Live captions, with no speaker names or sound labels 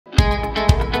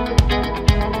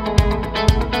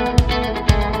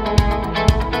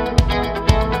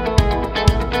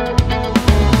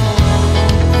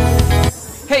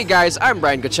guys, I'm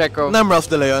Brian Gacheco. And I'm Ralph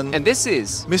De Leon. And this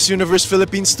is Miss Universe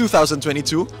Philippines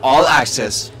 2022 All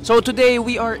Access. So today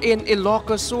we are in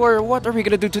Ilocos Sur. What are we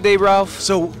gonna do today, Ralph?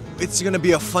 So it's gonna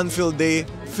be a fun-filled day,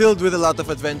 filled with a lot of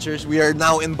adventures. We are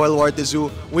now in Baluarte Zoo,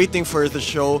 waiting for the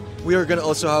show. We are gonna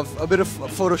also have a bit of a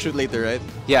photo shoot later, right?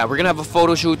 Yeah, we're gonna have a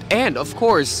photo shoot, and of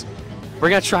course, we're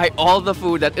gonna try all the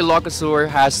food that Ilocos Sur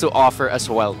has to offer as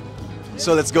well.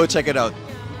 So let's go check it out.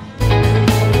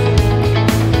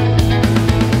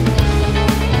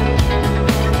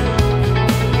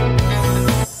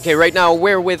 Okay, right now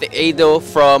we're with Ado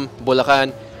from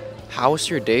Bulacan. How's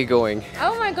your day going?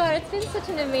 Oh my god, it's been such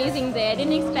an amazing day. I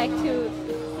didn't expect to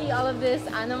see all of these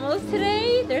animals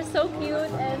today. They're so cute,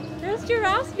 and there's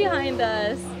giraffes behind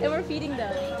us, and we're feeding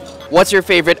them. What's your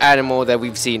favorite animal that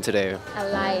we've seen today? A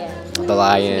lion. The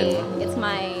lion. It's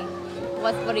my,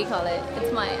 what do you call it?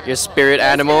 It's my... Your spirit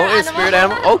animal? Your spirit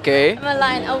animal? Okay. I'm a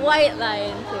lion, a white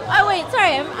lion too. Oh wait,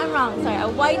 sorry, I'm wrong. Sorry, a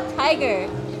white tiger.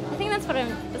 I think that's one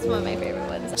of my favorite ones.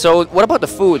 So what about the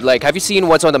food? Like, have you seen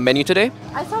what's on the menu today?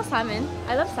 I saw salmon.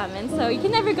 I love salmon, so you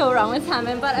can never go wrong with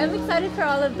salmon. But I'm excited for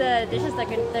all of the dishes that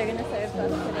they're gonna serve to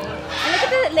us today. And look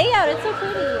at the layout; it's so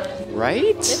pretty.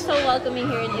 Right? They're so welcoming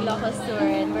here in Ilocos Sur,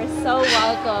 and we're so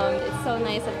welcomed. It's so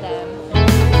nice of them.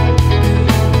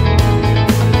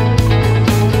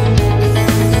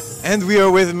 And we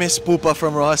are with Miss Pupa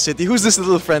from Rojas City. Who's this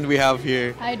little friend we have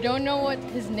here? I don't know what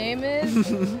his name is,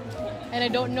 and I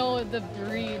don't know the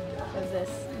breed of this.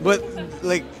 But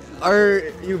like, are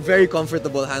you very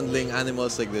comfortable handling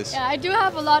animals like this? Yeah, I do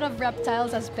have a lot of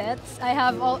reptiles as pets. I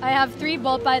have 3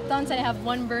 ball pythons and I have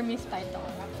 1 Burmese python.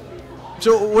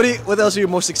 So what else are you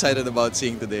most excited about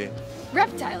seeing today?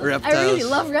 Reptiles. Reptiles. I really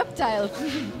love reptiles.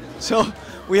 So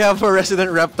we have a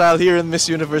resident reptile here in Miss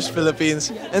Universe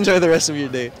Philippines. Enjoy the rest of your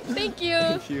day. Thank you.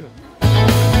 Thank you.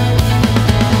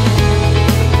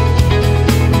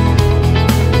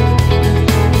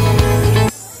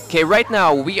 Okay, right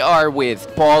now we are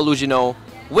with Paul Lugino,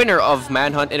 winner of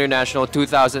Manhunt International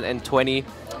 2020.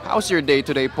 How's your day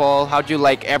today, Paul? How'd you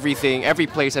like everything, every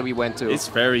place that we went to? It's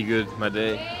very good, my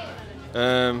day.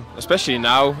 Especially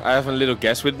now, I have a little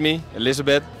guest with me,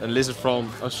 Elizabeth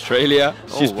from Australia.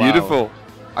 She's wow. beautiful.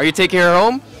 Are you taking her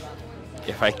home?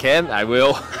 If I can, I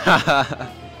will.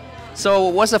 So,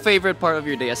 what's the favorite part of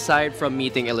your day aside from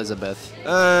meeting Elizabeth?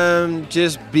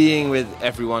 Just being with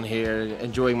everyone here,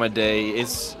 enjoying my day.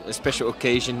 It's a special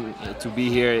occasion to be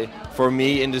here. For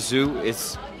me in the zoo,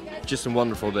 it's just a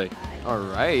wonderful day.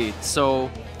 Alright,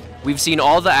 so we've seen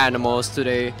all the animals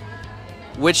today.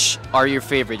 Which are your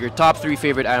favorite? Your top 3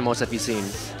 favorite animals have you seen?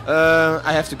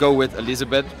 I have to go with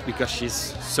Elizabeth because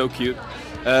she's so cute.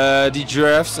 The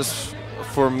giraffes is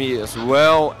for me as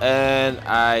well, and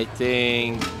I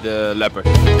think the leopard.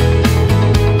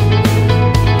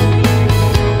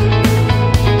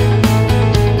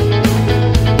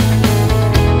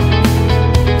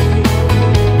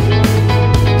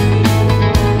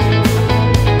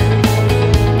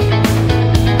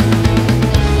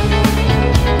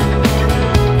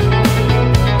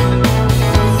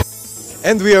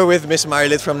 And we are with Miss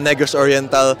Marlit from Negros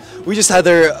Oriental. We just had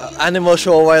our animal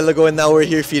show a while ago and now we're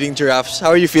here feeding giraffes. How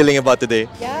are you feeling about today?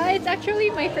 Yeah, it's actually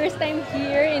my first time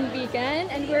here in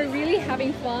Bigan and we're really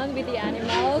having fun with the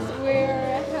animals.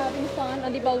 We're having fun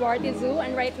on the Baluarte Zoo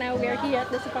and right now we're here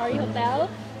at the Safari Hotel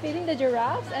feeding the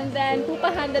giraffes, and then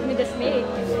Pupa handed me the snake,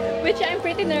 which I'm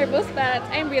pretty nervous but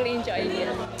I'm really enjoying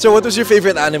it. So what was your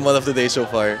favorite animal of the day so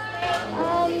far?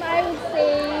 I would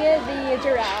say the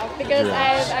giraffe because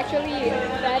I've actually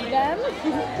fed them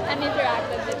and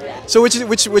interacted with them. So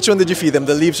which one did you feed them?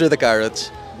 The leaves or the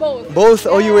carrots? Both. Both?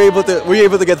 Oh, you were able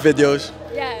to get videos?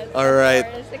 Yes. All right.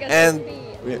 And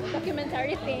the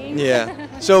documentary thing. Yeah.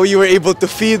 So you were able to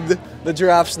feed the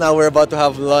giraffes. Now we're about to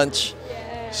have lunch.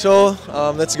 Yeah. So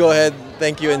let's go ahead.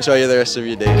 Thank you. Enjoy the rest of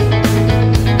your day.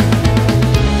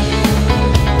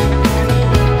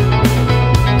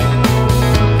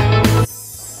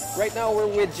 Right now we're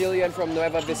with Jillian from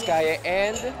Nueva Vizcaya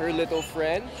and her little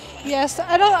friend. Yes,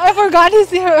 I forgot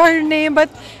her name, but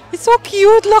it's so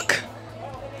cute. Look,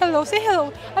 hello, say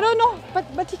hello. I don't know,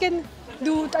 but he can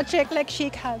do a check like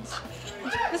shake hands.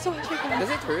 That's what shake hands. Does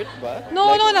it hurt? But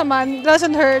No, no, naman,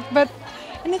 doesn't hurt, but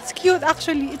and it's cute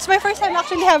actually. It's my first time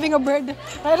actually having a bird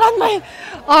right on my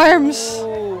arms.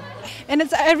 Oh. And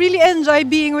I really enjoy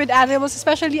being with animals,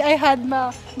 especially I had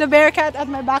the bear cat at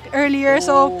my back earlier,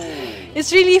 so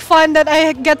it's really fun that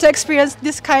I get to experience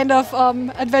this kind of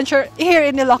adventure here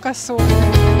in Ilocos Sur.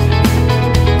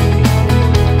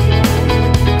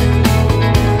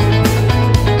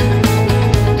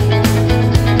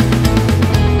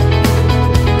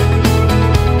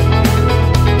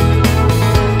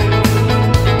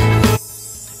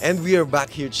 we are back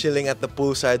here chilling at the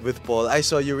poolside with Paul. I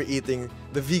saw you were eating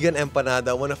the vegan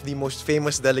empanada, one of the most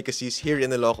famous delicacies here in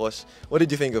Ilocos. What did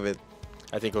you think of it?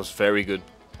 I think it was very good.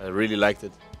 I really liked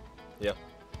it. Yeah.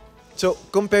 So,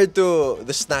 compared to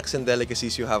the snacks and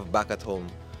delicacies you have back at home,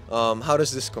 how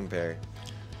does this compare?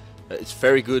 It's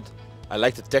very good. I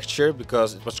like the texture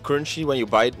because it was crunchy when you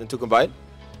bite and took a bite.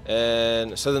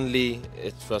 And suddenly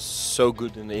it was so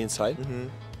good in the inside.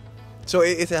 So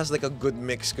it has like a good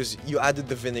mix because you added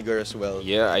the vinegar as well.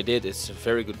 Yeah, I did. It's a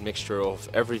very good mixture of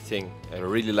everything. I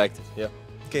really liked it. Yeah.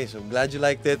 Okay, so glad you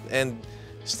liked it, and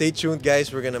stay tuned,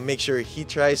 guys. We're gonna make sure he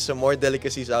tries some more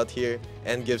delicacies out here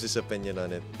and gives his opinion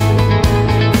on it.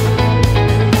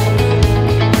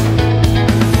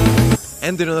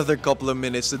 And in another couple of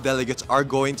minutes, the delegates are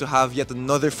going to have yet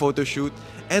another photo shoot,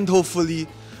 and hopefully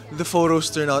the photos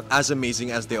turn out as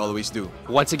amazing as they always do.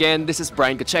 Once again, this is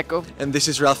Brian Gacheco. And this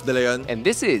is Ralph De Leon. And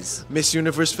this is Miss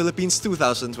Universe Philippines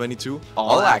 2022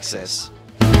 All Access.